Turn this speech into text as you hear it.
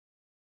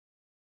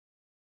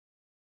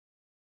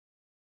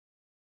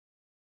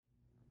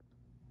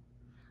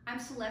I'm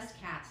Celeste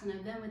Katz, and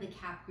I've been with the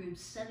CAP Group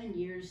 7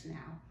 years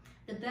now.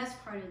 The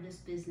best part of this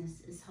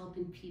business is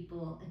helping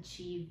people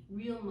achieve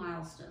real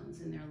milestones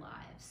in their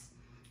lives.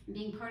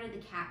 Being part of the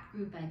CAP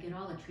Group, I get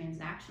all the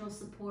transactional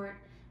support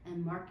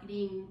and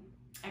marketing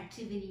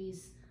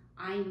activities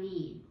I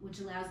need,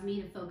 which allows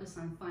me to focus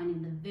on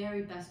finding the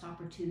very best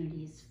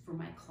opportunities for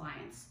my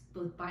clients,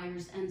 both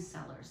buyers and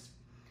sellers.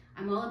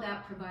 I'm all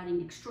about providing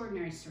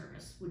extraordinary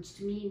service, which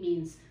to me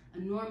means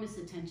enormous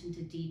attention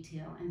to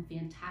detail and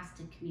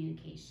fantastic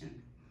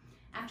communication.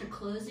 After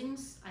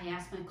closings, I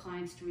ask my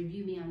clients to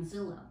review me on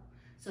Zillow.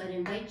 So I'd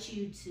invite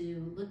you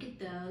to look at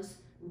those,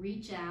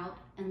 reach out,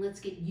 and let's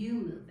get you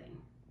moving.